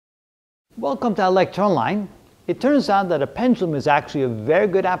Welcome to ElectronLine. It turns out that a pendulum is actually a very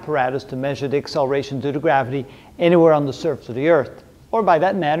good apparatus to measure the acceleration due to gravity anywhere on the surface of the Earth. Or by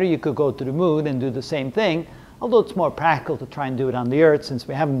that matter, you could go to the moon and do the same thing, although it's more practical to try and do it on the Earth since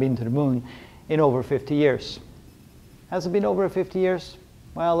we haven't been to the moon in over 50 years. Has it been over 50 years?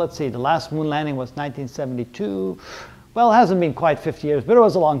 Well, let's see, the last moon landing was 1972. Well, it hasn't been quite 50 years, but it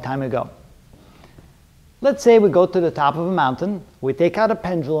was a long time ago. Let's say we go to the top of a mountain, we take out a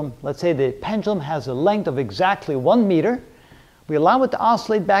pendulum. Let's say the pendulum has a length of exactly 1 meter. We allow it to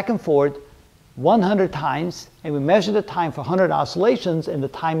oscillate back and forth 100 times, and we measure the time for 100 oscillations, and the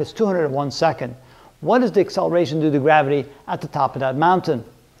time is 201 seconds. What is the acceleration due to gravity at the top of that mountain?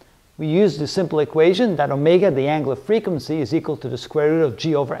 We use the simple equation that omega, the angular frequency, is equal to the square root of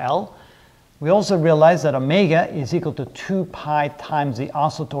g over L. We also realize that omega is equal to 2 pi times the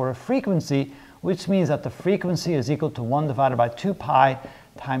oscillatory frequency, which means that the frequency is equal to 1 divided by 2 pi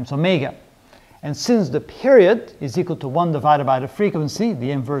times omega. And since the period is equal to 1 divided by the frequency, the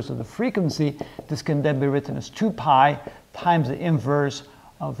inverse of the frequency, this can then be written as 2 pi times the inverse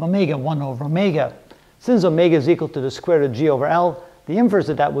of omega, 1 over omega. Since omega is equal to the square root of g over L, the inverse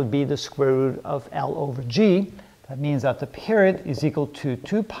of that would be the square root of L over g. That means that the period is equal to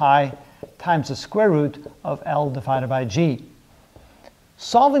 2 pi times the square root of L divided by g.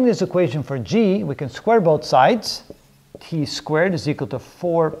 Solving this equation for g, we can square both sides. T squared is equal to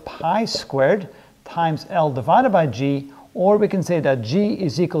 4 pi squared times L divided by g, or we can say that g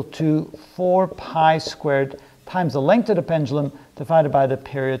is equal to 4 pi squared times the length of the pendulum divided by the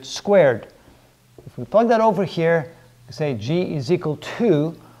period squared. If we plug that over here, we say g is equal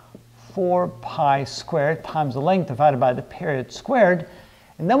to 4 pi squared times the length divided by the period squared.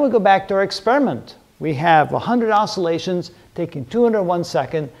 And then we go back to our experiment. We have 100 oscillations taking 201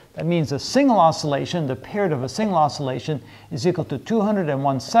 seconds. That means a single oscillation, the period of a single oscillation, is equal to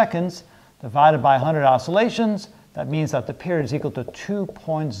 201 seconds divided by 100 oscillations. That means that the period is equal to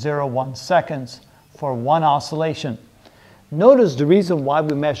 2.01 seconds for one oscillation. Notice the reason why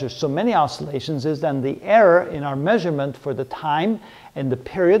we measure so many oscillations is then the error in our measurement for the time and the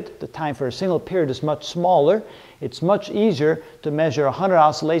period. The time for a single period is much smaller. It's much easier to measure 100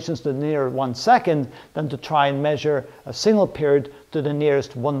 oscillations to the near 1 second than to try and measure a single period to the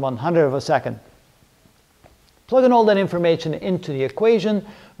nearest 1/100th of a second. Plugging all that information into the equation,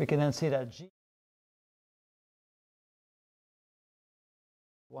 we can then see that g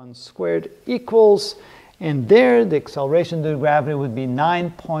 1 squared equals, and there the acceleration due to gravity would be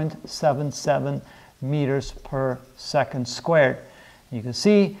 9.77 meters per second squared. You can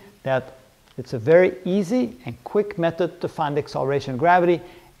see that it's a very easy and quick method to find the acceleration of gravity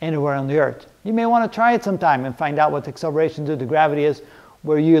anywhere on the Earth. You may want to try it sometime and find out what the acceleration due to gravity is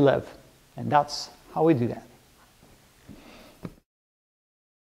where you live. And that's how we do that.